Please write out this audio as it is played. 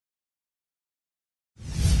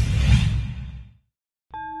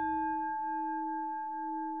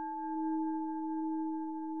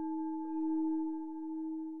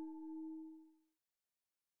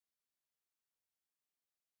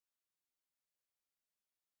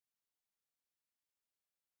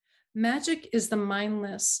Magic is the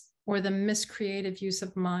mindless or the miscreative use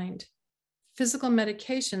of mind. Physical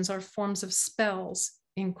medications are forms of spells,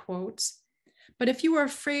 in quotes. But if you are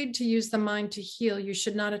afraid to use the mind to heal, you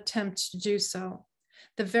should not attempt to do so.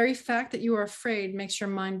 The very fact that you are afraid makes your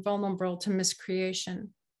mind vulnerable to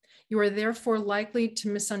miscreation. You are therefore likely to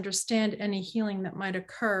misunderstand any healing that might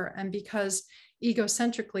occur, and because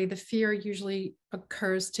egocentrically the fear usually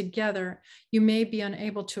occurs together, you may be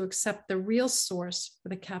unable to accept the real source,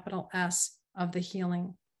 with a capital S, of the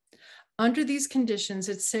healing. Under these conditions,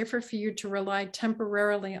 it's safer for you to rely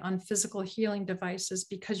temporarily on physical healing devices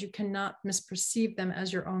because you cannot misperceive them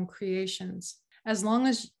as your own creations. As long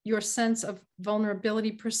as your sense of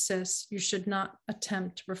vulnerability persists, you should not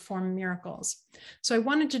attempt to perform miracles. So I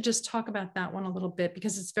wanted to just talk about that one a little bit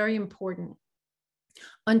because it's very important.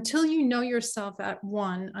 Until you know yourself at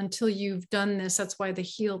one, until you've done this, that's why the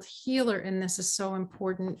healed healer in this is so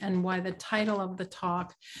important, and why the title of the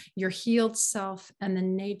talk, Your Healed Self and the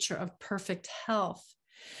Nature of Perfect Health.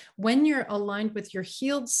 When you're aligned with your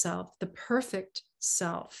healed self, the perfect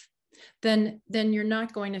self, then you're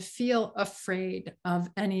not going to feel afraid of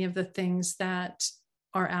any of the things that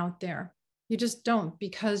are out there. You just don't,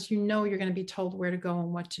 because you know you're going to be told where to go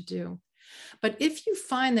and what to do. But if you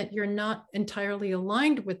find that you're not entirely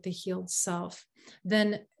aligned with the healed self,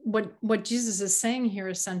 then what Jesus is saying here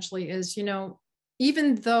essentially is,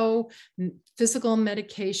 even though physical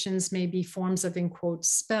medications may be forms of, in quotes,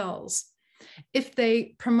 spells, if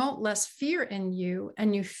they promote less fear in you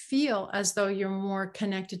and you feel as though you're more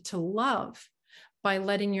connected to love by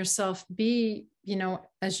letting yourself be,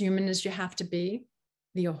 as human as you have to be,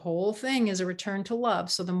 the whole thing is a return to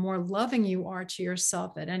love. So the more loving you are to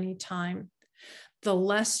yourself at any time, the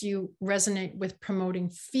less you resonate with promoting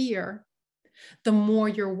fear, the more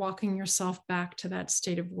you're walking yourself back to that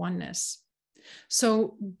state of oneness.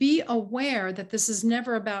 So be aware that this is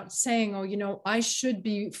never about saying, oh, I should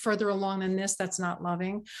be further along than this. That's not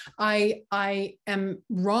loving. I am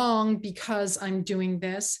wrong because I'm doing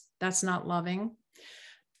this. That's not loving.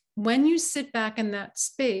 When you sit back in that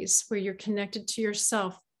space where you're connected to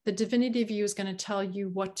yourself, the divinity of you is going to tell you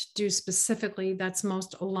what to do specifically that's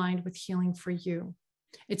most aligned with healing for you.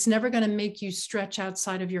 It's never going to make you stretch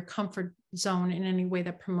outside of your comfort zone in any way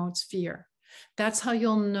that promotes fear. That's how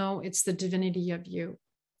you'll know it's the divinity of you.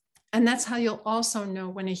 And that's how you'll also know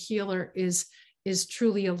when a healer is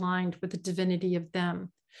truly aligned with the divinity of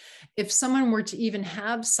them. If someone were to even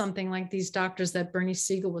have something like these doctors that Bernie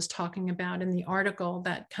Siegel was talking about in the article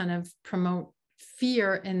that kind of promote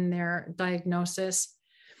fear in their diagnosis,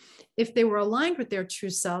 if they were aligned with their true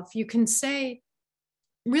self, you can say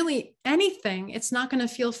really anything, it's not going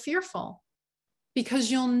to feel fearful, because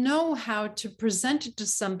you'll know how to present it to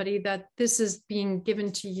somebody that this is being given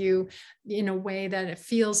to you in a way that it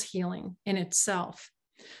feels healing in itself.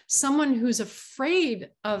 Someone who's afraid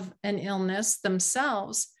of an illness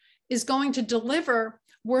themselves is going to deliver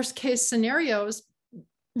worst case scenarios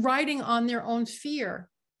riding on their own fear.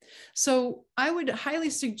 So I would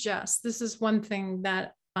highly suggest, this is one thing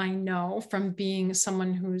that I know from being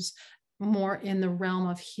someone who's more in the realm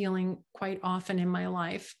of healing quite often in my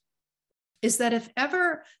life, is that if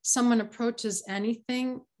ever someone approaches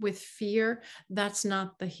anything with fear, that's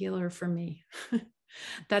not the healer for me.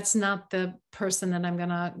 That's not the person that I'm going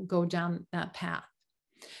to go down that path.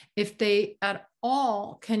 If they at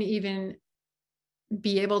all can even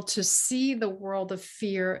be able to see the world of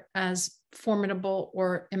fear as formidable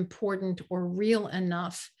or important or real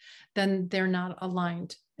enough, then they're not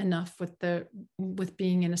aligned enough with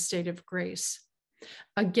being in a state of grace.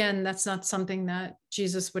 Again, that's not something that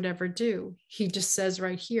Jesus would ever do. He just says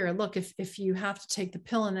right here, look, if you have to take the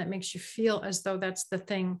pill and that makes you feel as though that's the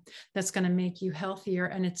thing that's going to make you healthier,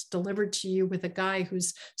 and it's delivered to you with a guy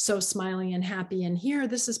who's so smiling and happy, and here,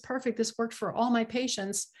 this is perfect, this worked for all my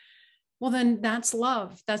patients, well, then that's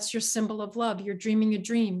love. That's your symbol of love. You're dreaming a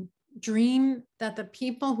dream. Dream that the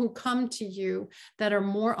people who come to you that are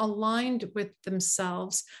more aligned with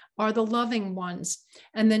themselves are the loving ones,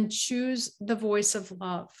 and then choose the voice of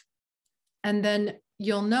love. And then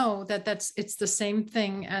you'll know that it's the same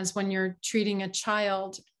thing as when you're treating a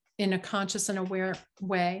child in a conscious and aware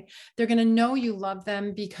way. They're going to know you love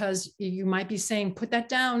them because you might be saying, put that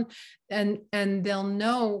down, and they'll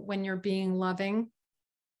know when you're being loving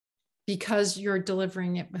because you're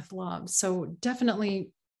delivering it with love. So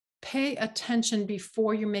definitely pay attention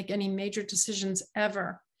before you make any major decisions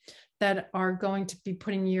ever that are going to be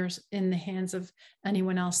putting yours in the hands of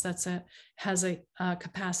anyone else that has a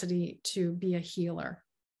capacity to be a healer.